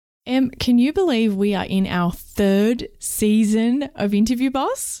Can you believe we are in our 3rd season of Interview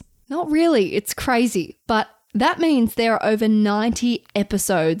Boss? Not really. It's crazy. But that means there are over 90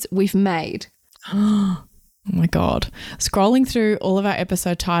 episodes we've made. Oh my God. Scrolling through all of our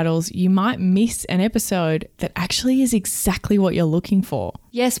episode titles, you might miss an episode that actually is exactly what you're looking for.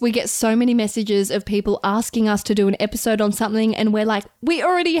 Yes, we get so many messages of people asking us to do an episode on something and we're like, we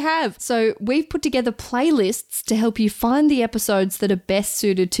already have. So we've put together playlists to help you find the episodes that are best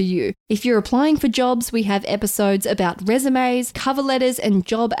suited to you. If you're applying for jobs, we have episodes about resumes, cover letters, and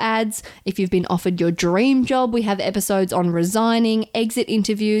job ads. If you've been offered your dream job, we have episodes on resigning, exit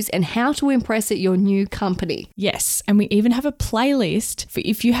interviews, and how to impress at your new company. Yes, and we even have a playlist for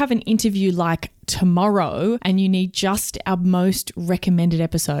if you have an interview like tomorrow and you need just our most recommended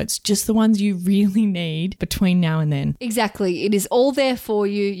episodes, just the ones you really need between now and then. Exactly. It is all there for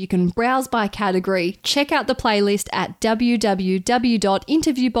you. You can browse by category. Check out the playlist at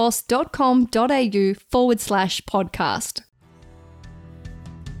www.interviewboss.com.au/podcast.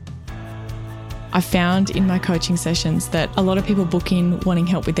 I found in my coaching sessions that a lot of people book in wanting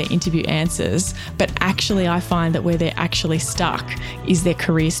help with their interview answers, but actually I find that where they're actually stuck is their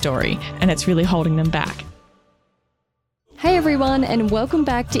career story, and it's really holding them back. Hey everyone, and welcome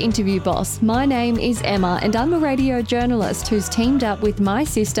back to Interview Boss. My name is Emma and I'm a radio journalist who's teamed up with my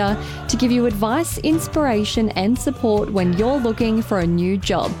sister to give you advice, inspiration and support when you're looking for a new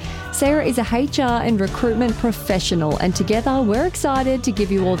job. Sarah is a HR and recruitment professional, and together we're excited to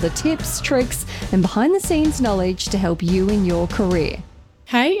give you all the tips, tricks and behind the scenes knowledge to help you in your career.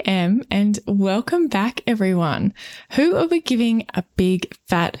 Hey Em, and welcome back everyone. Who are we giving a big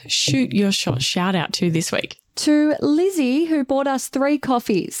fat shoot your shot shout out to this week? To Lizzie, who bought us 3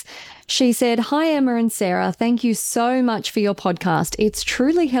 coffees. She said, "Hi Emma and Sarah, thank you so much for your podcast. It's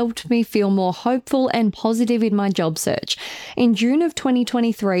truly helped me feel more hopeful and positive in my job search. In June of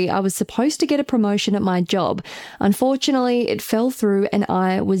 2023, I was supposed to get a promotion at my job. Unfortunately, it fell through and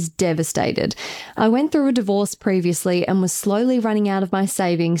I was devastated. I went through a divorce previously and was slowly running out of my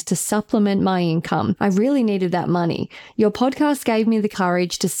savings to supplement my income. I really needed that money. Your podcast gave me the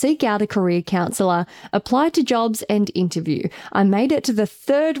courage to seek out a career counsellor, apply to jobs and interview. I made it to the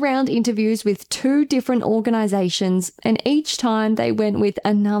 3rd round interviews with 2 different organisations, and each time they went with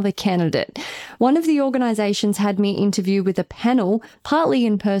another candidate. One of the organisations had me interview with a panel, partly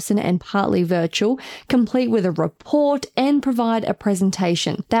in person and partly virtual, complete with a report and provide a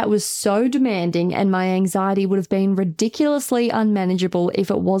presentation. That was so demanding and my anxiety would have been ridiculously unmanageable if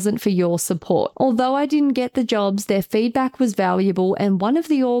it wasn't for your support. Although I didn't get the jobs, their feedback was valuable, and one of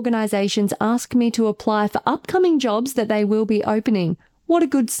the organisations asked me to apply for upcoming jobs that they will be opening. What a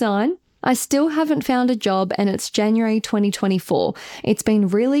good sign. I still haven't found a job and it's January 2024. It's been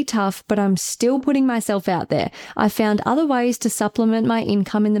really tough, but I'm still putting myself out there. I found other ways to supplement my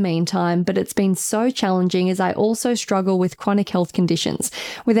income in the meantime, but it's been so challenging as I also struggle with chronic health conditions.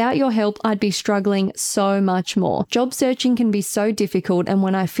 Without your help, I'd be struggling so much more. Job searching can be so difficult, and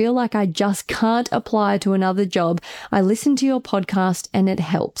when I feel like I just can't apply to another job, I listen to your podcast and it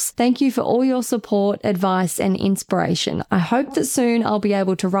helps. Thank you for all your support, advice, and inspiration. I hope that soon I'll be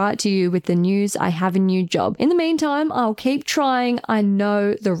able to write to you with the news I have a new job. In the meantime, I'll keep trying. I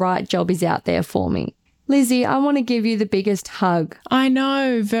know the right job is out there for me." Lizzie, I want to give you the biggest hug. I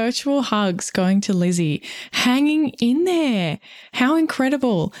know, virtual hugs going to Lizzie, hanging in there. How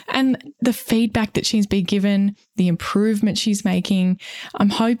incredible. And the feedback that she's been given, the improvement she's making. I'm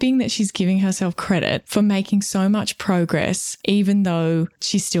hoping that she's giving herself credit for making so much progress, even though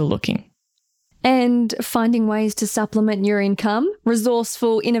she's still looking. And finding ways to supplement your income.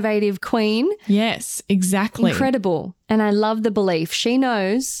 Resourceful, innovative queen. Yes, exactly. Incredible. And I love the belief. She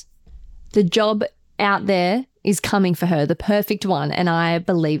knows the job out there is coming for her, the perfect one, and I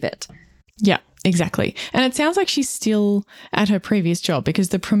believe it. Yeah, exactly. And it sounds like she's still at her previous job because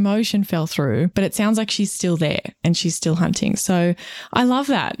the promotion fell through, but it sounds like she's still there and she's still hunting. So I love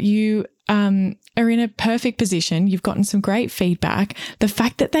that. You are in a perfect position. You've gotten some great feedback. The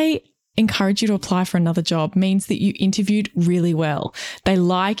fact that they encourage you to apply for another job means that you interviewed really well. They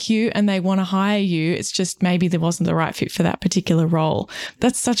like you and they want to hire you. It's just maybe there wasn't the right fit for that particular role.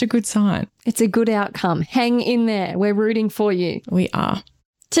 That's such a good sign. It's a good outcome. Hang in there. We're rooting for you. We are.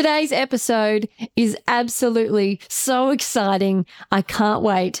 Today's episode is absolutely so exciting. I can't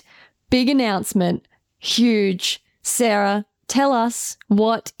wait. Big announcement. Huge. Sarah, tell us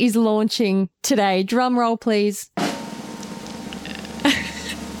what is launching today. Drum roll, please.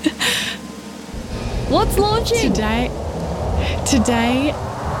 What's launching? Today,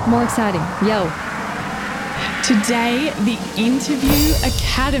 more exciting. Yo. Today, the Interview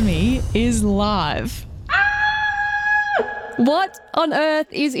Academy is live. What on earth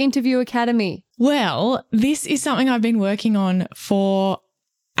is Interview Academy? Well, this is something I've been working on for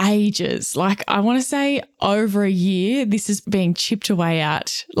ages. Like, I want to say over a year. This is being chipped away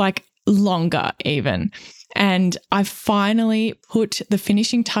at, like longer even. And I finally put the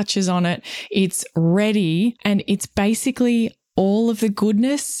finishing touches on it. It's ready, and it's basically all of the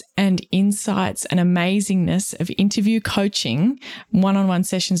goodness and insights and amazingness of interview coaching, one-on-one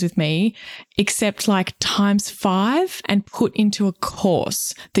sessions with me, except like times 5 and put into a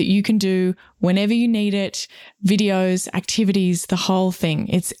course that you can do whenever you need it, videos, activities, the whole thing.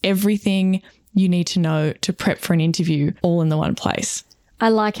 It's everything you need to know to prep for an interview all in the one place. I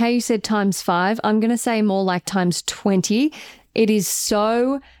like how you said times 5. I'm going to say more like times 20. It is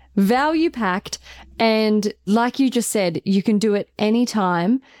so value-packed. And like you just said, you can do it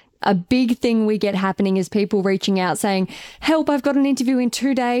anytime. A big thing we get happening is people reaching out saying, help, I've got an interview in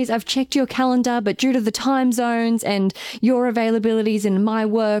 2 days. I've checked your calendar, but due to the time zones and your availabilities and my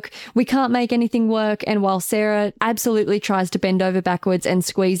work, we can't make anything work. And while Sarah absolutely tries to bend over backwards and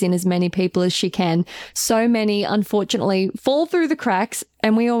squeeze in as many people as she can, so many, unfortunately, fall through the cracks.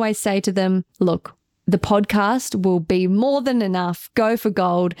 And we always say to them, look, the podcast will be more than enough. Go for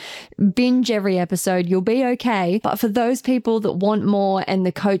gold. Binge every episode. You'll be okay. But for those people that want more and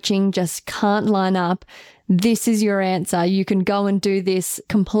the coaching just can't line up, this is your answer. You can go and do this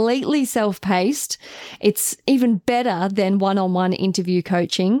completely self-paced. It's even better than one-on-one interview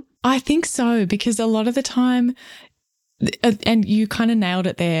coaching. I think so, because a lot of the time, and you kind of nailed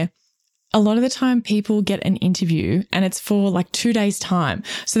it there, a lot of the time people get an interview and it's for like 2 days' time.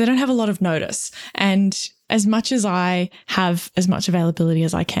 So they don't have a lot of notice. And as much as I have as much availability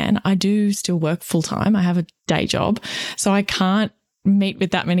as I can, I do still work full time. I have a day job. So I can't meet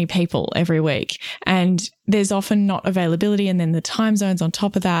with that many people every week. And there's often not availability, and then the time zones on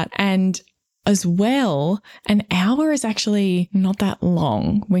top of that. And as well, an hour is actually not that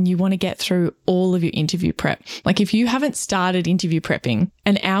long when you want to get through all of your interview prep. Like, if you haven't started interview prepping,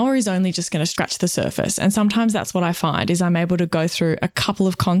 an hour is only just going to scratch the surface. And sometimes that's what I find is I'm able to go through a couple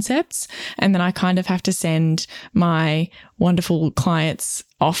of concepts, and then I kind of have to send my wonderful clients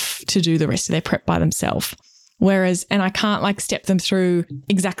off to do the rest of their prep by themselves. Whereas, and I can't like step them through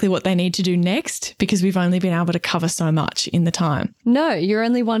exactly what they need to do next because we've only been able to cover so much in the time. No, you're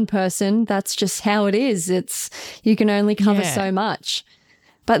only one person. That's just how it is. You can only cover so much.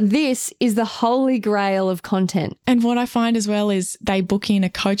 But this is the holy grail of content. And what I find as well is they book in a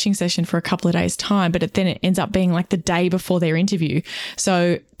coaching session for a couple of days' time, but then it ends up being like the day before their interview.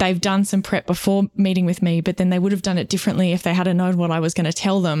 So they've done some prep before meeting with me, but then they would have done it differently if they hadn't known what I was going to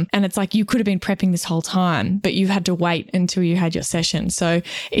tell them. And it's like, you could have been prepping this whole time, but you had to wait until you had your session. So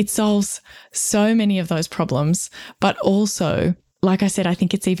it solves so many of those problems. But also, like I said, I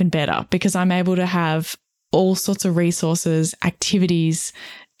think it's even better because I'm able to have all sorts of resources, activities,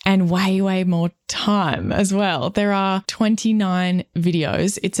 and way, way more time as well. There are 29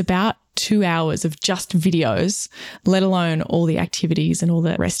 videos. It's about 2 hours of just videos, let alone all the activities and all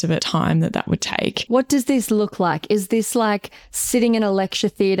the rest of it time that would take. What does this look like? Is this like sitting in a lecture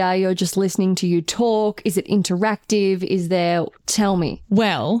theatre, you're just listening to you talk? Is it interactive? Tell me.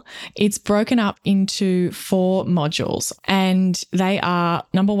 Well, it's broken up into 4 modules, and they are,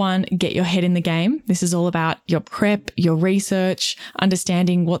 number 1, get your head in the game. This is all about your prep, your research,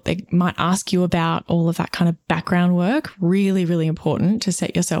 understanding what they might ask you about, all of that kind of background work. Really, really important to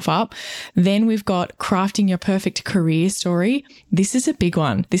set yourself up. Then we've got crafting your perfect career story. This is a big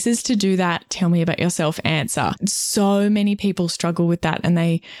one. This is to do that tell me about yourself answer. So many people struggle with that. And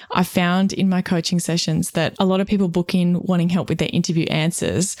I found in my coaching sessions that a lot of people book in wanting help with their interview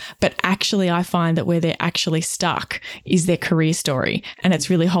answers, but actually I find that where they're actually stuck is their career story, and it's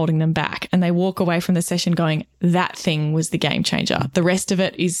really holding them back. And they walk away from the session going, that thing was the game changer. The rest of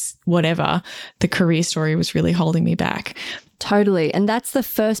it is whatever. The career story was really holding me back. Totally. And that's the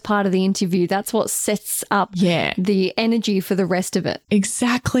first part of the interview. That's what sets up the energy for the rest of it.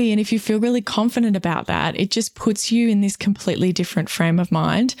 Exactly. And if you feel really confident about that, it just puts you in this completely different frame of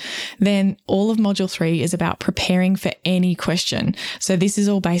mind. Then all of module 3 is about preparing for any question. So this is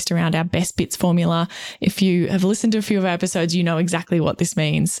all based around our best bits formula. If you have listened to a few of our episodes, you know exactly what this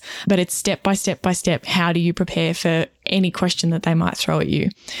means, but it's step by step by step. How do you prepare for any question that they might throw at you?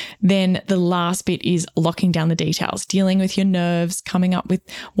 Then the last bit is locking down the details, dealing with your nerves, coming up with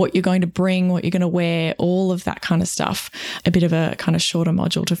what you're going to bring, what you're going to wear, all of that kind of stuff. A bit of a kind of shorter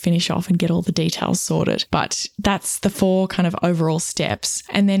module to finish off and get all the details sorted. But that's the 4 kind of overall steps.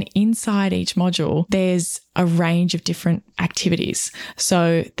 And then inside each module, there's a range of different activities.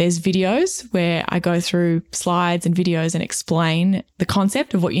 So there's videos where I go through slides and videos and explain the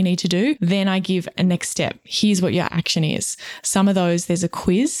concept of what you need to do. Then I give a next step. Here's what your action is. Some of those, there's a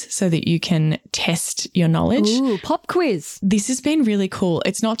quiz so that you can test your knowledge. Ooh, pop quiz. This has been really cool.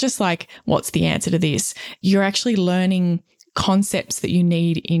 It's not just like, what's the answer to this? You're actually learning concepts that you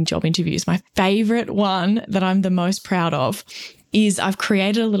need in job interviews. My favorite one that I'm the most proud of is I've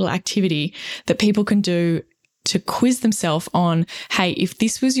created a little activity that people can do to quiz themselves on, hey, if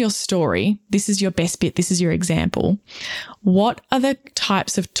this was your story, this is your best bit, this is your example, what are the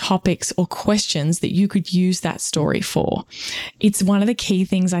types of topics or questions that you could use that story for? It's one of the key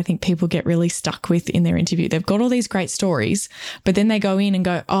things I think people get really stuck with in their interview. They've got all these great stories, but then they go in and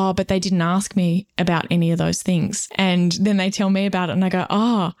go, oh, but they didn't ask me about any of those things. And then they tell me about it and I go,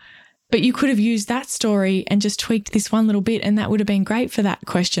 oh, but you could have used that story and just tweaked this one little bit and that would have been great for that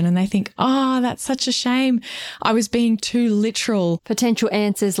question. And they think, oh, that's such a shame. I was being too literal. Potential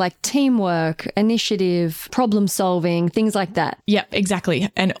answers like teamwork, initiative, problem solving, things like that. Yep, exactly.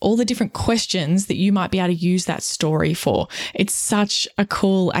 And all the different questions that you might be able to use that story for. It's such a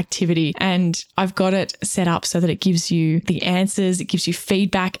cool activity. And I've got it set up so that it gives you the answers. It gives you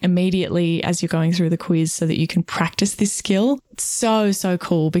feedback immediately as you're going through the quiz so that you can practice this skill. It's so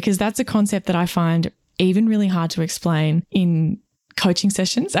cool because that's a concept that I find even really hard to explain in coaching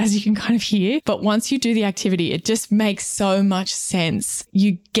sessions, as you can kind of hear. But once you do the activity, it just makes so much sense.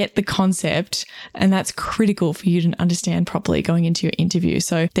 You get the concept, and that's critical for you to understand properly going into your interview.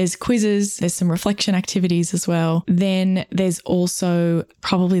 So there's quizzes, there's some reflection activities as well. Then there's also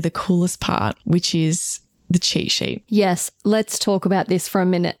probably the coolest part, which is the cheat sheet. Yes, let's talk about this for a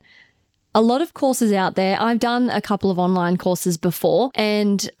minute. A lot of courses out there, I've done a couple of online courses before,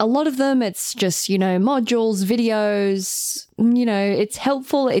 and a lot of them, it's just, modules, videos, it's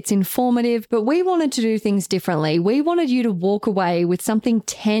helpful, it's informative, but we wanted to do things differently. We wanted you to walk away with something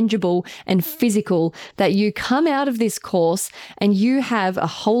tangible and physical, that you come out of this course and you have a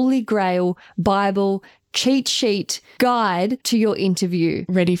holy grail Bible cheat sheet guide to your interview.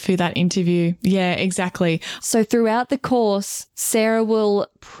 Ready for that interview. Yeah, exactly. So throughout the course, Sarah will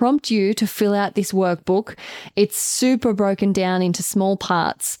prompt you to fill out this workbook. It's super broken down into small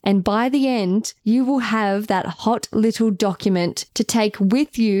parts. And by the end, you will have that hot little document to take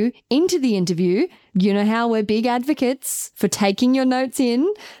with you into the interview. You know how we're big advocates for taking your notes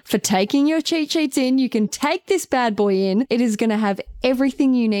in, for taking your cheat sheets in. You can take this bad boy in. It is going to have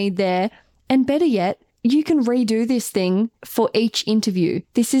everything you need there. And better yet, you can redo this thing for each interview.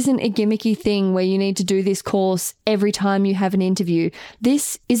 This isn't a gimmicky thing where you need to do this course every time you have an interview.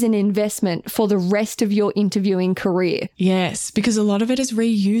 This is an investment for the rest of your interviewing career. Yes, because a lot of it is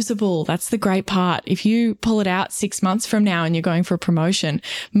reusable. That's the great part. If you pull it out 6 months from now and you're going for a promotion,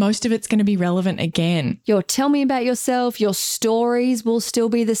 most of it's going to be relevant again. Your tell me about yourself, your stories will still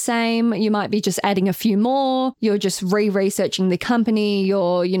be the same. You might be just adding a few more. You're just researching the company.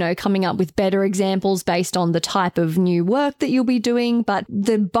 You're, coming up with better examples based on the type of new work that you'll be doing, but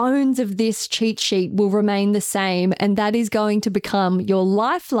the bones of this cheat sheet will remain the same, and that is going to become your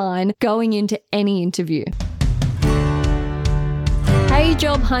lifeline going into any interview. Hey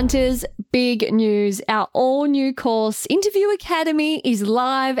job hunters, big news. Our all-new course, Interview Academy, is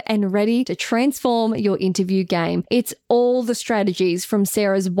live and ready to transform your interview game. It's all the strategies from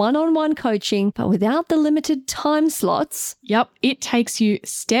Sarah's one-on-one coaching, but without the limited time slots. Yep, it takes you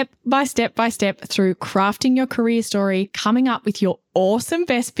step by step through crafting your career story, coming up with your awesome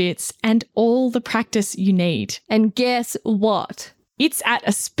best bits, and all the practice you need. And guess what? It's at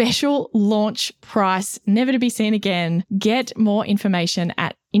a special launch price, never to be seen again. Get more information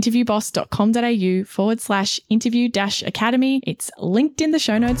at interviewboss.com.au/interview-academy. It's linked in the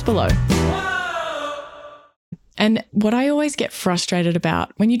show notes below. And what I always get frustrated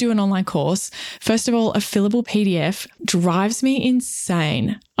about when you do an online course, first of all, a fillable PDF drives me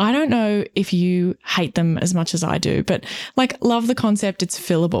insane. I don't know if you hate them as much as I do, but love the concept, it's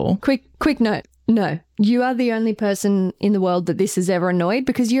fillable. Quick note. No, you are the only person in the world that this has ever annoyed,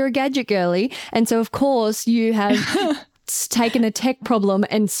 because you're a gadget girly. And so, of course, you have taken a tech problem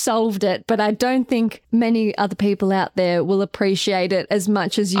and solved it. But I don't think many other people out there will appreciate it as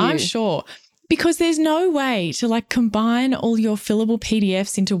much as you. I'm sure. Because there's no way to combine all your fillable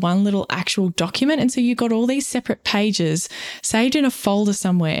PDFs into one little actual document. And so you've got all these separate pages saved in a folder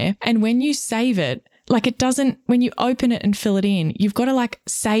somewhere. And when you save it, it doesn't, when you open it and fill it in, you've got to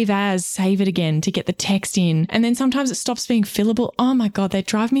save it again to get the text in. And then sometimes it stops being fillable. Oh my God, they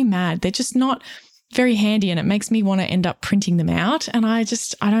drive me mad. They're just not very handy, and it makes me want to end up printing them out. And I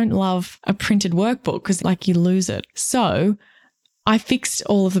don't love a printed workbook because you lose it. So I fixed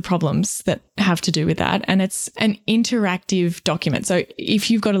all of the problems that have to do with that. And it's an interactive document. So if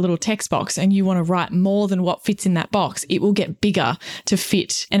you've got a little text box and you want to write more than what fits in that box, it will get bigger to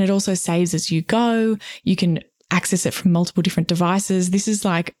fit. And it also saves as you go. You can access it from multiple different devices. This is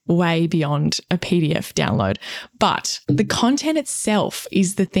like way beyond a PDF download. But the content itself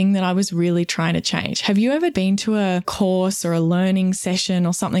is the thing that I was really trying to change. Have you ever been to a course or a learning session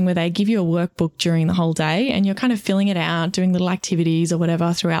or something where they give you a workbook during the whole day and you're kind of filling it out, doing little activities or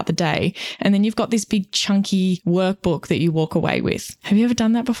whatever throughout the day, and then you've got this big chunky workbook that you walk away with? Have you ever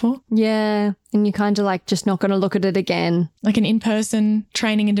done that before? Yeah. And you're kind of like just not going to look at it again. Like an in-person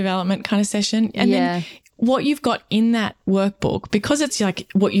training and development kind of session. And then what you've got in that workbook, because it's like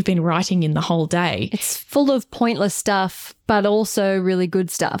what you've been writing in the whole day. It's full of pointless stuff, but also really good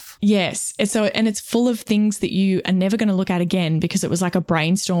stuff. Yes. And it's full of things that you are never going to look at again because it was like a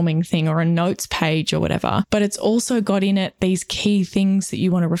brainstorming thing or a notes page or whatever. But it's also got in it these key things that you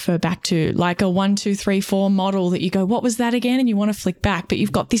want to refer back to, like a 1, 2, 3, 4 model that you go, what was that again? And you want to flick back, but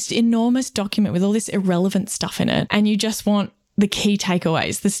you've got this enormous document with all this irrelevant stuff in it. And you just want the key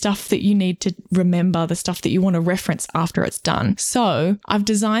takeaways, the stuff that you need to remember, the stuff that you want to reference after it's done. So I've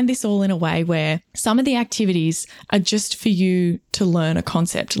designed this all in a way where some of the activities are just for you to learn a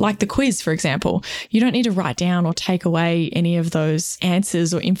concept, like the quiz, for example. You don't need to write down or take away any of those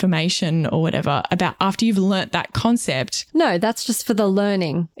answers or information or whatever about after you've learnt that concept. No, that's just for the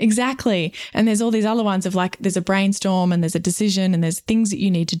learning. Exactly. And there's all these other ones of like, there's a brainstorm and there's a decision and there's things that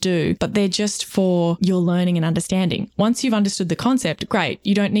you need to do, but they're just for your learning and understanding. Once you've understood the concept, great.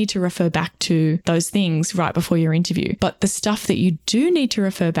 You don't need to refer back to those things right before your interview. But the stuff that you do need to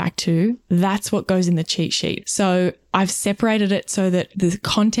refer back to, that's what goes in the cheat sheet. So I've separated it so that the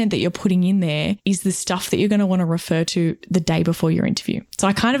content that you're putting in there is the stuff that you're going to want to refer to the day before your interview. So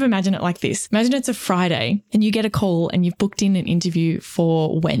I kind of imagine it like this. Imagine it's a Friday and you get a call and you've booked in an interview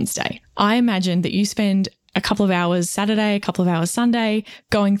for Wednesday. I imagine that you spend a couple of hours Saturday, a couple of hours Sunday,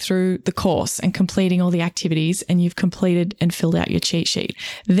 going through the course and completing all the activities, and you've completed and filled out your cheat sheet.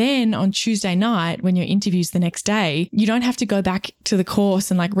 Then on Tuesday night, when your interview's the next day, you don't have to go back to the course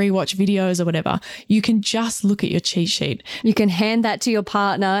and like rewatch videos or whatever. You can just look at your cheat sheet. You can hand that to your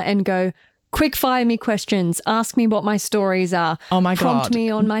partner and go, quick fire me questions. Ask me what my stories are. Oh my God. Prompt me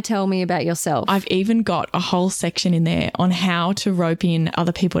on my tell me about yourself. I've even got a whole section in there on how to rope in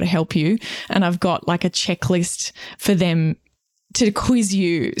other people to help you. And I've got like a checklist for them to quiz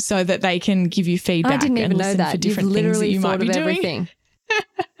you so that they can give you feedback. I didn't even know that. For different You've literally things that you might thought be of doing. everything.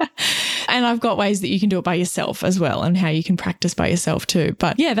 And I've got ways that you can do it by yourself as well and how you can practice by yourself too.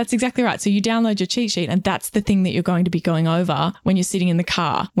 But yeah, that's exactly right. So you download your cheat sheet and that's the thing that you're going to be going over when you're sitting in the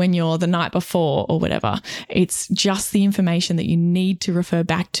car, when you're the night before or whatever. It's just the information that you need to refer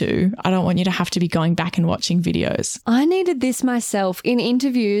back to. I don't want you to have to be going back and watching videos. I needed this myself. In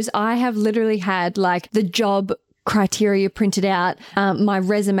interviews, I have literally had like the job criteria printed out, my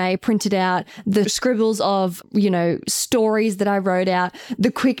resume printed out, the scribbles of, stories that I wrote out,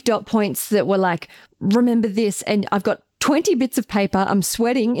 the quick dot points that were like, remember this. And I've got 20 bits of paper. I'm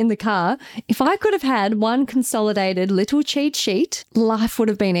sweating in the car. If I could have had one consolidated little cheat sheet, life would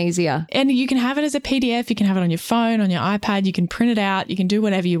have been easier. And you can have it as a PDF. You can have it on your phone, on your iPad. You can print it out. You can do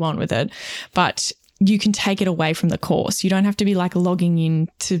whatever you want with it. But you can take it away from the course. You don't have to be like logging in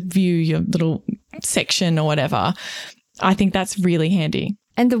to view your little section or whatever. I think that's really handy.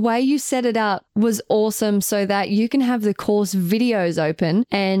 And the way you set it up was awesome so that you can have the course videos open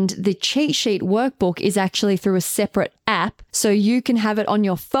and the cheat sheet workbook is actually through a separate app. So you can have it on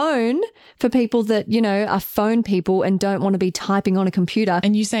your phone for people that, are phone people and don't want to be typing on a computer.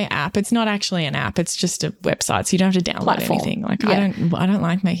 And you say app, it's not actually an app. It's just a website. So you don't have to download anything. Like I don't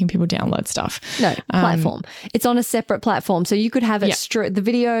like making people download stuff. No, platform. It's on a separate platform. So you could have it the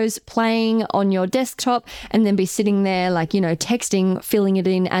videos playing on your desktop and then be sitting there like, texting, filling it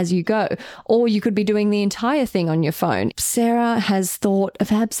in as you go. Or you could be doing the entire thing on your phone. Sarah has thought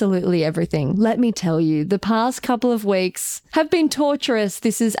of absolutely everything. Let me tell you, the past couple of weeks have been torturous.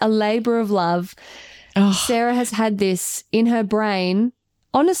 This is a labor of love. Oh. Sarah has had this in her brain,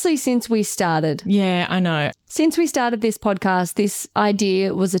 honestly, since we started. Yeah, I know. Since we started this podcast, this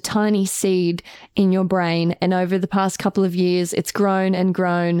idea was a tiny seed in your brain. And over the past couple of years, it's grown and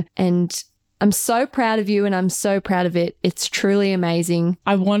grown. And I'm so proud of you and I'm so proud of it. It's truly amazing.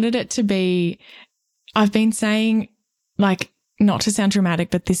 I wanted it to be, I've been saying, like, not to sound dramatic,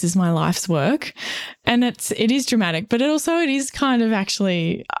 but this is my life's work. And it is dramatic, but it is kind of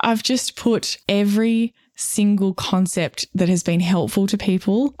actually, I've just put every single concept that has been helpful to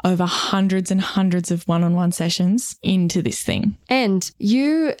people over hundreds and hundreds of one-on-one sessions into this thing. And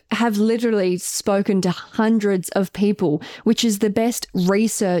you have literally spoken to hundreds of people, which is the best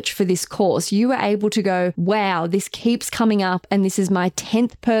research for this course. You were able to go, wow, this keeps coming up and this is my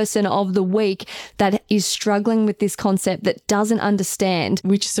 10th person of the week that is struggling with this concept that doesn't understand.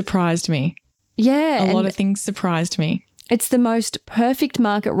 Which surprised me. Yeah. A lot of things surprised me. It's the most perfect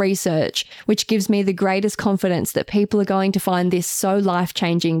market research, which gives me the greatest confidence that people are going to find this so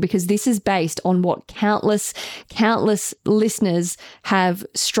life-changing, because this is based on what countless listeners have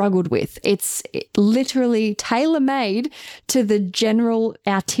struggled with. It's literally tailor-made to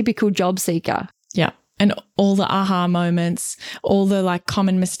our typical job seeker. Yeah. And all the aha moments, all the like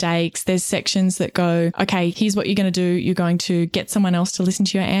common mistakes. There's sections that go, okay, here's what you're going to do. You're going to get someone else to listen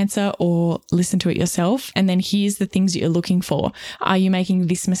to your answer or listen to it yourself. And then here's the things that you're looking for. Are you making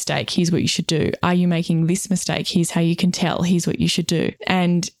this mistake? Here's what you should do. Are you making this mistake? Here's how you can tell. Here's what you should do.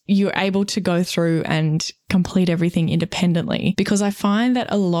 And you're able to go through and complete everything independently, because I find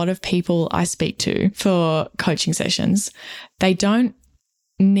that a lot of people I speak to for coaching sessions, they don't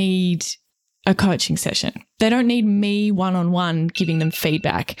need a coaching session. They don't need me one-on-one giving them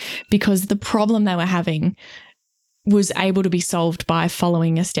feedback, because the problem they were having was able to be solved by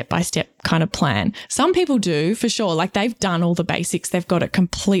following a step-by-step kind of plan. Some people do, for sure. Like, they've done all the basics. They've got it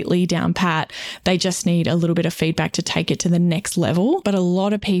completely down pat. They just need a little bit of feedback to take it to the next level. But a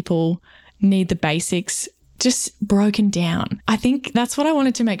lot of people need the basics just broken down. I think that's what I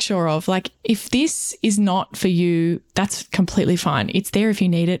wanted to make sure of. Like, if this is not for you, that's completely fine. It's there if you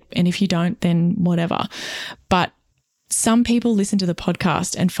need it. And if you don't, then whatever. But some people listen to the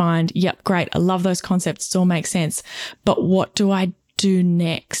podcast and find, yep, great. I love those concepts. It all makes sense. But what do I do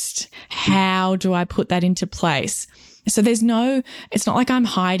next? How do I put that into place? So it's not like I'm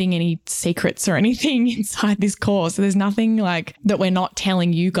hiding any secrets or anything inside this course. There's nothing like that we're not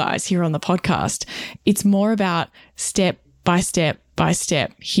telling you guys here on the podcast. It's more about step by step by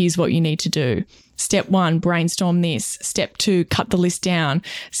step. Here's what you need to do. Step 1, brainstorm this. Step 2, cut the list down.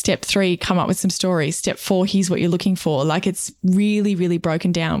 Step 3, come up with some stories. Step 4, here's what you're looking for. Like, it's really, really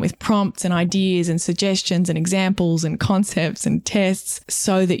broken down with prompts and ideas and suggestions and examples and concepts and tests,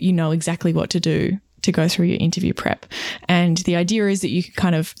 so that you know exactly what to do to go through your interview prep. And the idea is that you can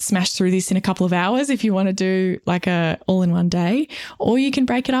kind of smash through this in a couple of hours if you want to do like a all in one day, or you can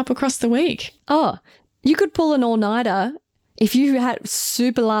break it up across the week. Oh, you could pull an all-nighter. If you had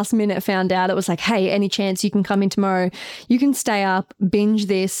super last minute found out it was like, hey, any chance you can come in tomorrow, you can stay up, binge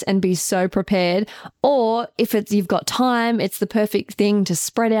this and be so prepared. Or if you've got time, it's the perfect thing to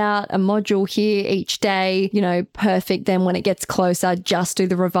spread out a module here each day, perfect. Then when it gets closer, just do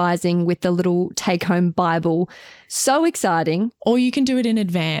the revising with the little take-home Bible. So exciting. Or you can do it in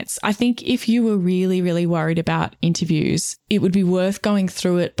advance. I think if you were really, really worried about interviews, it would be worth going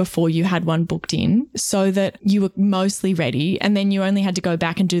through it before you had one booked in, so that you were mostly ready, and then you only had to go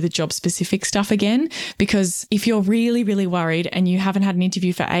back and do the job specific stuff again. Because if you're really, really worried and you haven't had an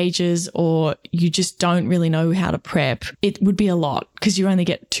interview for ages, or you just don't really know how to prep, it would be a lot, because you only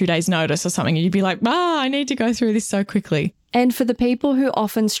get 2 days notice or something, and you'd be like, I need to go through this so quickly. And for the people who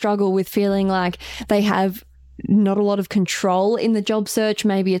often struggle with feeling like they have not a lot of control in the job search,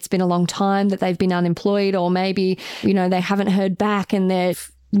 maybe it's been a long time that they've been unemployed, or maybe, they haven't heard back and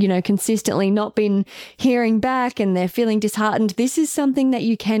they've, consistently not been hearing back and they're feeling disheartened. This is something that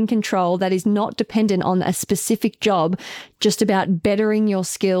you can control, that is not dependent on a specific job, just about bettering your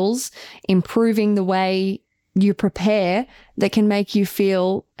skills, improving the way you prepare, that can make you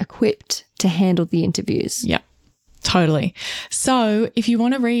feel equipped to handle the interviews. Yeah. Totally. So if you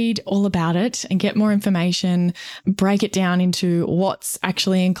want to read all about it and get more information, break it down into what's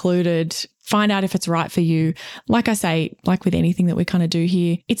actually included, find out if it's right for you. Like I say, like with anything that we kind of do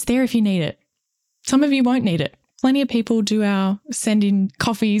here, it's there if you need it. Some of you won't need it. Plenty of people send in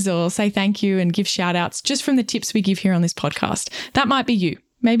coffees or say thank you and give shout outs just from the tips we give here on this podcast. That might be you.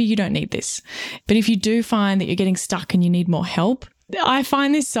 Maybe you don't need this. But if you do find that you're getting stuck and you need more help, I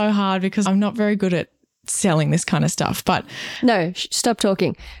find this so hard because I'm not very good at selling this kind of stuff. But no, stop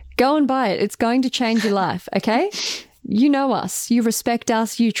talking. Go and buy it. It's going to change your life, okay? You know us. You respect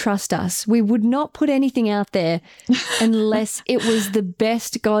us. You trust us. We would not put anything out there unless it was the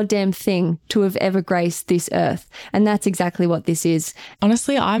best goddamn thing to have ever graced this earth. And that's exactly what this is.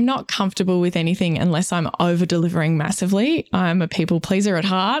 Honestly, I'm not comfortable with anything unless I'm over-delivering massively. I'm a people pleaser at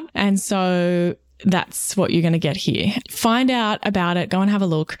heart. And so that's what you're going to get here. Find out about it. Go and have a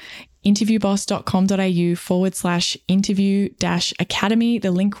look. interviewboss.com.au/interview-academy.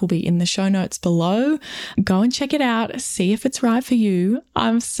 The link will be in the show notes below. Go and check it out. See if it's right for you.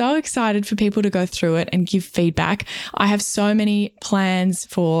 I'm so excited for people to go through it and give feedback. I have so many plans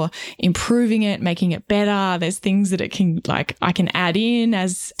for improving it, making it better. There's things that I can add in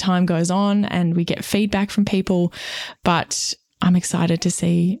as time goes on and we get feedback from people, but I'm excited to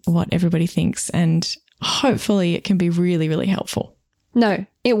see what everybody thinks, and hopefully it can be really, really helpful. No,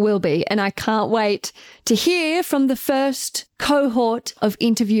 it will be. And I can't wait to hear from the first cohort of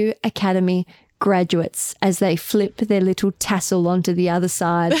Interview Academy graduates as they flip their little tassel onto the other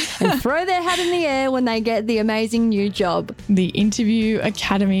side and throw their hat in the air when they get the amazing new job. The Interview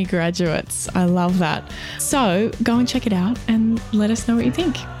Academy graduates. I love that. So go and check it out and let us know what you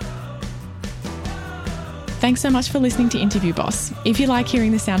think. Thanks so much for listening to Interview Boss. If you like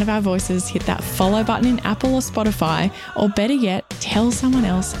hearing the sound of our voices, hit that follow button in Apple or Spotify, or better yet, tell someone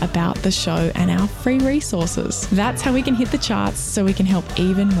else about the show and our free resources. That's how we can hit the charts so we can help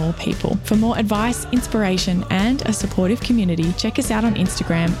even more people. For more advice, inspiration, and a supportive community, check us out on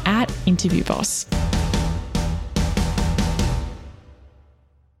Instagram @InterviewBoss.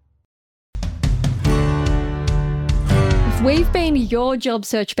 We've been your job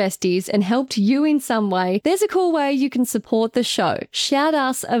search besties and helped you in some way. There's a cool way you can support the show. Shout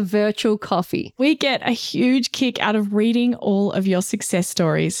us a virtual coffee. We get a huge kick out of reading all of your success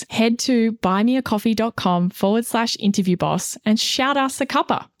stories. Head to buymeacoffee.com/interviewboss and shout us a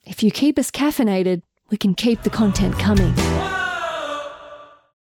cuppa. If you keep us caffeinated, we can keep the content coming.